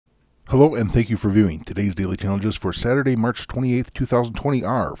Hello and thank you for viewing. Today's daily challenges for Saturday, March 28th, 2020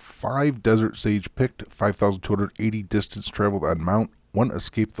 are 5 Desert Sage picked, 5,280 distance traveled on mount, 1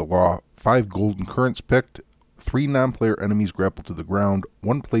 escaped the law, 5 Golden Currants picked, 3 non-player enemies grappled to the ground,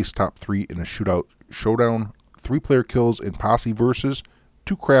 1 place top 3 in a shootout showdown, 3 player kills in posse versus,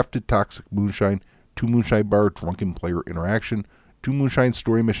 2 crafted toxic moonshine, 2 moonshine bar drunken player interaction, 2 moonshine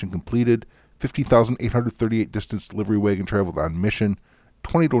story mission completed, 50,838 distance delivery wagon traveled on mission,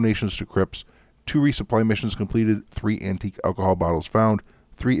 20 donations to Crips, 2 resupply missions completed, 3 antique alcohol bottles found,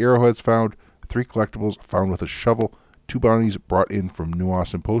 3 arrowheads found, 3 collectibles found with a shovel, 2 bounties brought in from New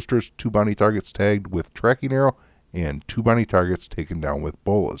Austin posters, 2 bounty targets tagged with tracking arrow, and 2 bounty targets taken down with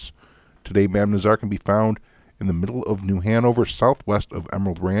bolas. Today, Madam Nazar can be found in the middle of New Hanover, southwest of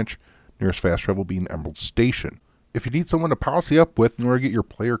Emerald Ranch, nearest fast travel being Emerald Station. If you need someone to posse up with in order to get your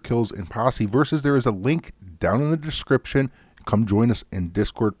player kills in posse versus, there is a link down in the description. Come join us in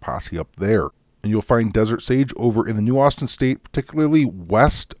Discord Posse up there. And you'll find Desert Sage over in the New Austin state, particularly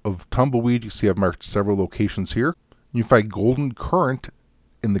west of Tumbleweed. You see I've marked several locations here. You find Golden Currant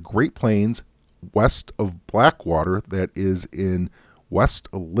in the Great Plains, west of Blackwater, that is in West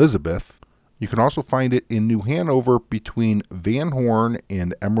Elizabeth. You can also find it in New Hanover between Van Horn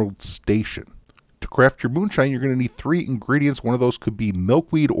and Emerald Station. To craft your moonshine, you're going to need 3 ingredients. One of those could be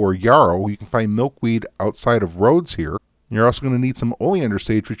milkweed or yarrow. You can find milkweed outside of Rhodes here. You're also going to need some oleander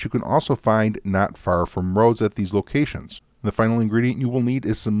sage, which you can also find not far from Rhodes at these locations. The final ingredient you will need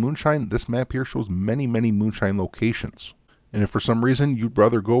is some moonshine. This map here shows many moonshine locations. And if for some reason you'd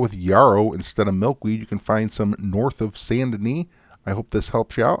rather go with yarrow instead of milkweed, you can find some north of Saint Denis. I hope this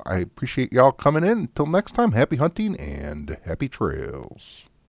helps you out. I appreciate y'all coming in. Until next time, happy hunting and happy trails.